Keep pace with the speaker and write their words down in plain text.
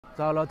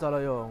糟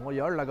了哟！我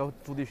幼儿那个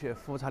足底血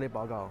复查的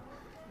报告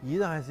依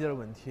然还是有点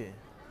问题。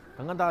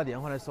刚刚打了电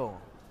话来说，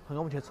喊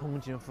我们去重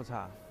庆复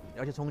查，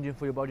要去重庆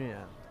妇幼保健院。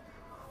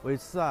为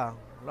此啊，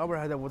老板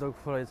还在屋头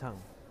哭了一场。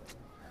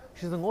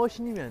其实我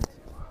心里面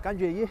感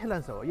觉也很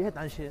难受，也很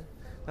担心，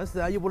但是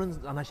啊，又不能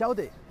让他晓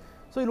得，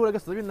所以录那个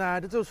视频呢，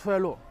就只有出来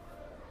录。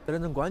在那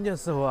种关键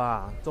时候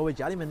啊，作为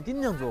家里面的顶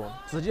梁柱，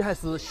自己还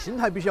是心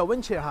态必须要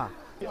稳切哈。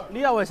你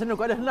要外甥女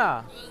乖得很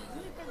啦。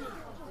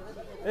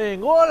哎，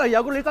我那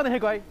幺哥你长得很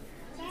乖。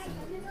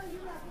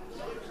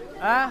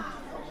啊？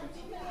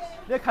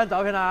你看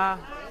照片啦？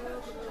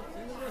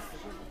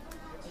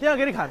等下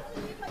给你看。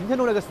今天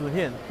录那个视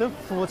频，等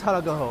复查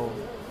了过后，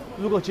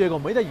如果结果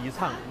没得异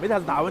常，没得啥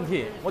子大问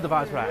题，我就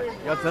发出来。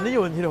要真的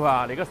有问题的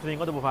话，那个视频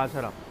我都不发出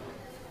来了，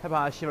害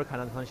怕媳妇儿看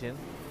了伤心。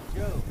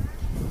给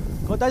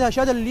我打条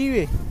小点的鲤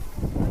鱼。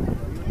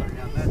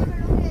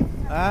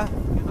啊？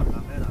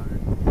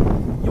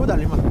有道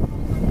理嘛？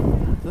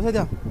这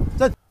条，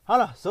整好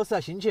了，收拾下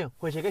心情，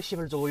回去给媳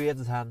妇儿做个月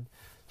子餐。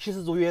其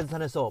实做月子餐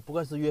的时候，不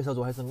管是月嫂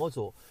做还是我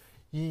做，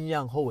营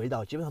养和味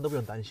道基本上都不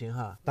用担心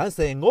哈。但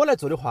是我来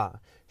做的话，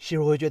媳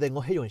妇会觉得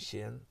我很用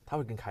心，她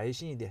会更开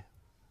心一点。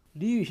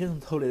鲤鱼先从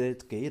头那里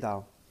割一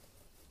刀，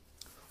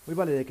尾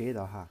巴那里割一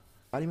刀哈，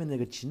把里面那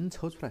个筋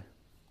抽出来。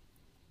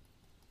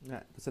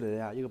哎，不是那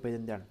里啊，有个白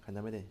点点，看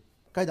到没得？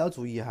改刀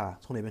注意哈，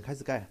从那边开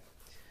始改，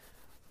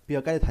不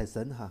要改得太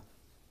深哈，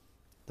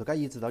就改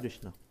一指刀就行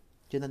了，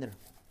简单点。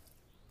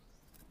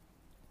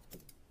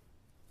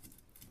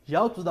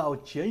要做到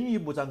煎鱼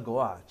不粘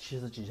锅啊，其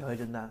实技巧很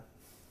简单。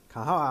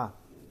看好啊，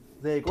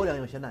热锅亮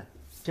油先来，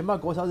先把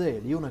锅烧热，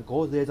利用那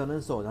锅热胀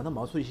冷熟，让它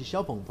冒出一些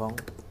小缝缝，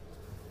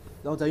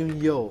然后再用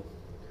油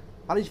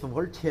把那些缝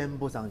缝填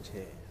补上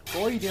去。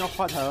锅一定要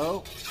滑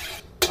透，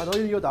把多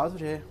余的油倒出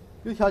去。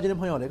有条件的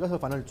朋友，那个时候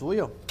放点猪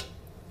油。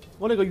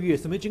我那个鱼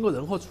是没经过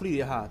任何处理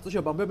的哈，只需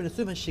要把表面的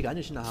水分吸干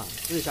就行了哈。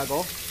直接下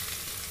锅。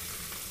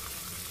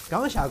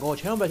刚下锅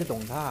千万不要去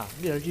动它哈，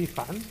你那儿一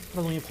翻，它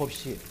容易破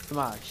皮，是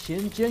嘛？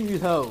先煎鱼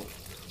头，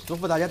祝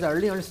福大家在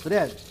2024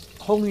年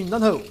鸿运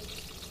当头。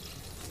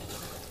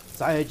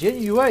再煎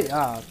鱼尾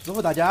啊，祝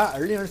福大家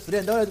2024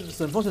年都能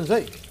顺风顺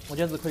水。我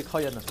简直可以考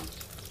验了。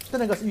等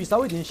那个鱼稍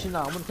微定型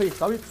了，我们可以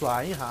稍微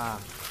转一下，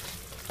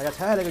大家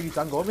猜下那个鱼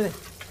粘锅没得？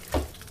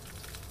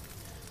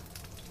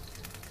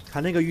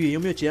看那个鱼有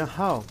没有煎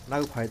好，拿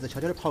个筷子悄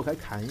悄的刨开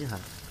看一下，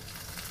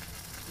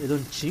那种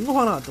金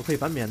黄了就可以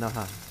翻面了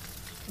哈。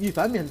鱼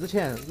翻面之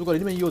前，如果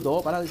里面油多，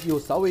把它油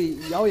稍微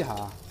舀一下，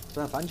不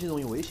然翻起容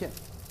易危险。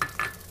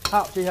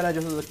好，接下来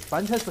就是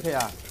翻车时刻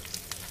啊，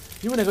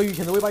因为那个鱼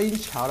现在尾巴已经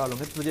翘了，弄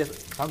个直接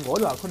翻锅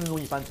的话，可能容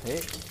易翻车。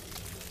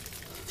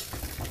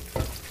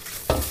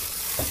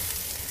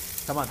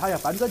看嘛，它要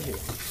翻转去。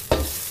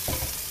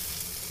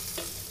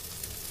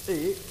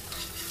哎，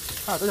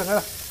好，都下开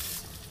了。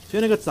虽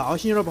然那个造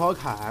型有点不好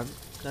看，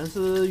但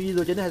是鱼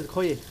肉煎的还是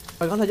可以。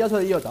把刚才舀出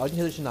来的油倒进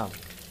去就行了。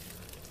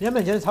两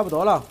面煎的差不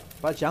多了，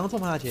把姜葱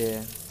放下去。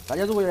大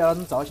家如果要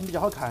让造型比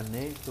较好看的，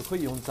就可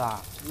以用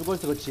炸。如果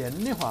是个煎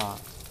的话，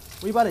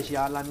尾巴那些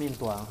啊难免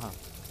断哈。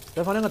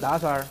再放2个大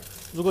蒜，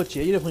如果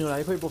介意的朋友呢，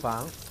也可以不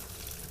放。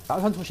大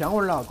蒜出香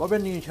味了，锅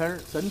边淋一圈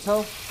生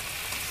抽，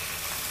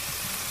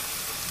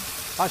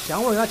把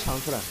香味给它呛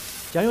出来。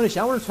酱油的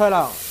香味出来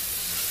了，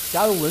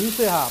加入温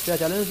水哈，不要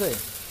加冷水。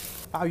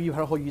把鱼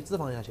片和鱼籽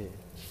放下去。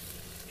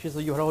其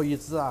实鱼片和鱼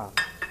籽啊，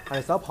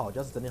还烧泡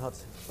椒是真的好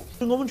吃。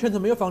我们全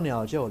程没有放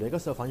料酒，那个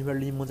时候放一片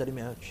柠檬在里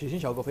面，去腥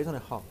效果非常的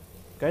好。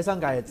盖上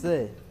盖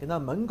子，给它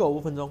焖个5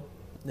分钟。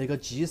那个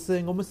鸡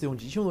丝我们是用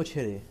鸡胸肉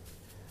切的，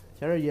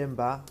加点盐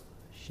巴，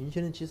新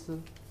鲜的鸡丝，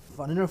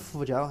放点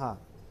胡椒哈。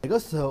那个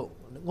时候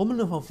我们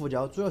能放胡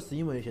椒，主要是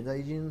因为现在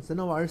已经生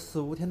了娃儿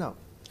15天了。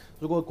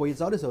如果过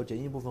早的时候，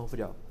建议不放胡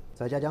椒。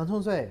再加姜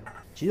葱水，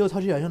鸡肉炒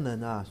起要想嫩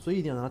啊，水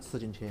一定要让它吃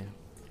进去。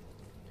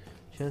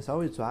先稍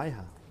微抓一下，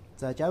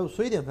再加入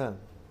水淀粉，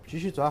继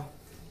续抓，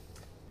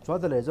抓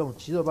到那种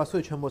鸡肉把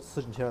水全部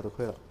吃进去了就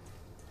可以了。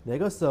那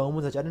个时候我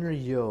们再加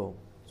点油，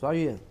抓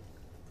匀。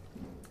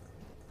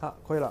好，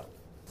可以了。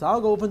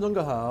烧个5分钟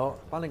过后，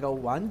把那个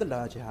豌豆拿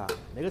下去哈。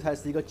那个菜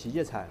是一个季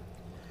节菜，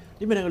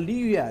里面那个鲤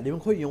鱼啊，你们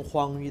可以用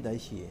黄鱼代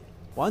替。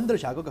豌豆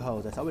下锅过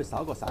后，再稍微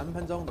烧个3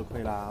分钟就可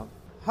以了。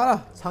好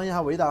了，尝一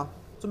下味道，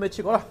准备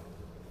起锅了。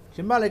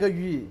先把那个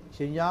鱼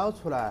先舀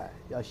出来，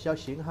要小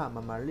心哈，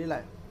慢慢的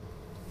来。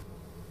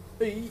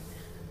哎，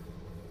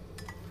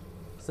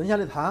剩下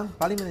的汤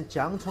把里面的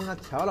姜葱啊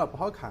挑了，不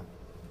好看。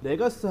那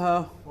个时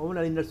候我们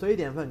来淋点水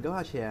淀粉勾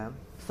下芡，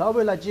稍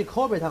微来几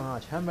颗白糖啊，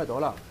千万不要多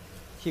了，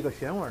提个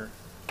鲜味儿。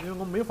因为我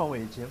们没有放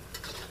味精。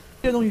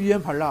这种鱼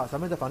圆盘了，上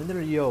面再放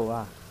点油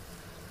啊。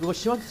如果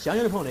喜欢吃香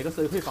油的朋友，那个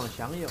时候可以放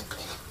香油，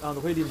然后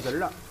就可以淋汁儿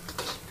了。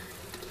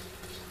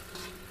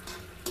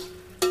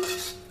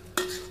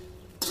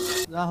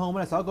然后我们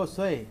来烧个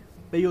水，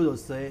白油肉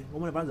丝，我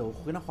们来把肉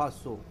给它滑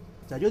熟。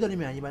在酒店里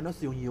面一般都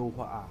是用油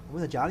滑啊，我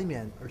们在家里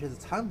面，而且是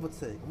产妇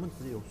吃，我们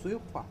直接用水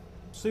滑，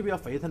水不要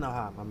沸腾了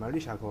哈，慢慢的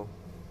下锅，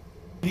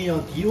一定要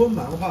低温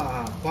慢滑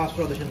啊，滑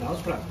熟了就先捞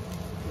出来。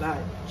来，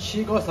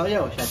起锅烧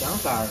油，下姜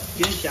蒜，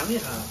煸香一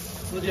下，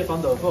直接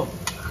放豆腐。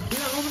虽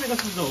然我们那个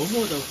是肉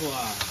末豆腐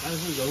啊，但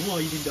是肉末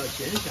一定比较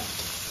鲜香。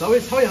稍微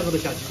炒羊肉的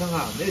下鸡汤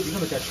哈，那个地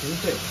方就加清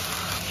水，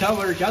调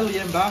味加入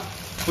盐巴，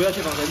不要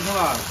去放生抽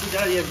啊，只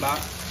加点盐巴。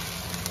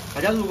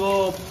大家如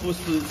果不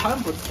是产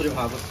妇吃的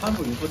话，不是产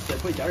妇孕妇吃，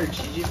可以加点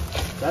鸡精，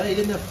再来一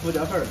点点胡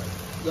椒粉，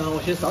然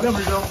后先烧2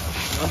分钟，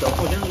让豆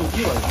腐先入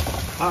底味。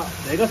好，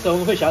那个时候我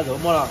们可以下肉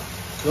末了。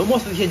肉末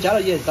事前加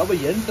了盐，稍微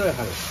腌制一下，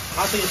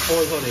它是一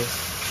坨一坨的。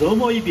肉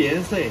末一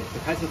变色，就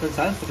开始分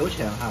3、4勾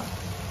芡哈。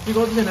起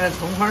锅之前呢，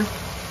葱花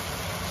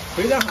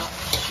煸两下，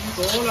起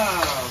锅了。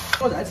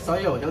我再次烧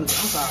油，加入姜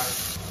丝、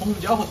红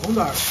椒和葱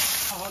段，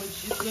好好的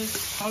起司，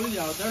调理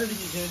料汁儿淋进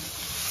去。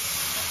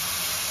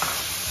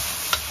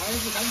开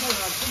始干炒一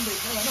下，准备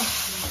开饭了。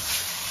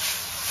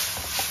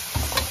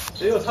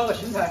最后炒个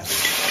青菜。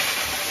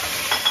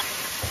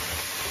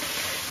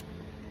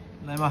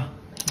来嘛，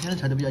今天的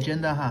菜都比较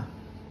简单哈。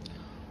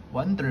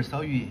豌豆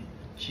烧鱼、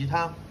鸡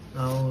汤，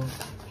然后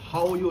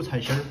蚝油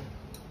菜心儿，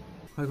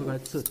快快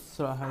吃，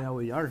吃了还要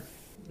喂鸭儿。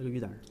那个鱼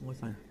蛋我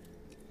尝一下，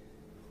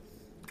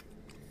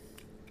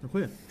还可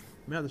以，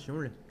没啥子腥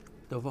味的。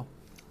豆腐、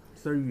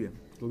丝鱼、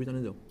肚皮上的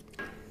肉，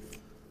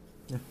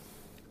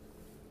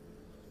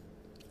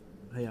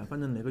哎呀，反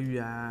正那个鱼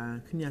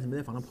啊，肯定还是没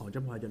得放到泡椒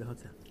的好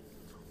吃，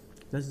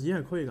但是也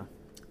还可以嘎。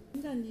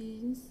你看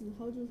你饮食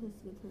好久才是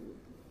个头？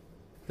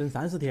等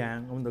30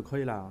天我们都可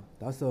以了，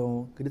到时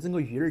候给你整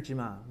个鱼儿鸡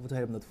嘛，屋头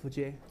还有那么多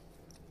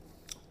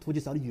土鸡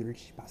烧的鱼儿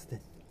鸡，巴适的。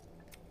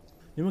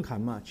你们看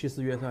嘛，其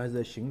实月头还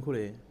是辛苦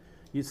的，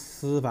一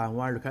吃饭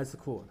娃儿就开始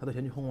哭，他都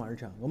先去哄娃儿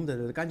去，我们在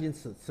这赶紧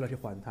吃了去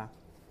换他。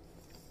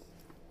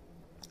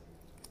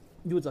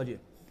你不着急，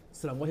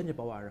吃了我先去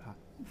抱娃儿哈，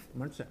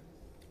慢慢吃。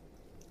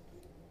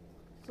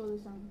说得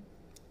像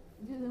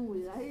你人喂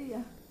奶一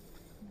样。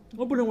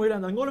我不能为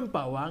难，我能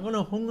抱啊，我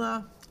能哄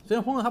啊，虽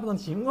然哄了他不能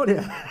听我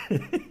的。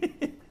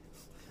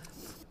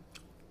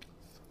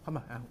好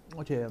嘛，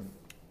我去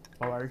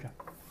抱娃儿去，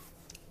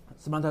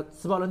吃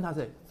饱冷茶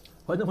噻。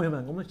观众朋友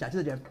们，我们下期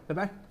再见，拜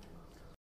拜。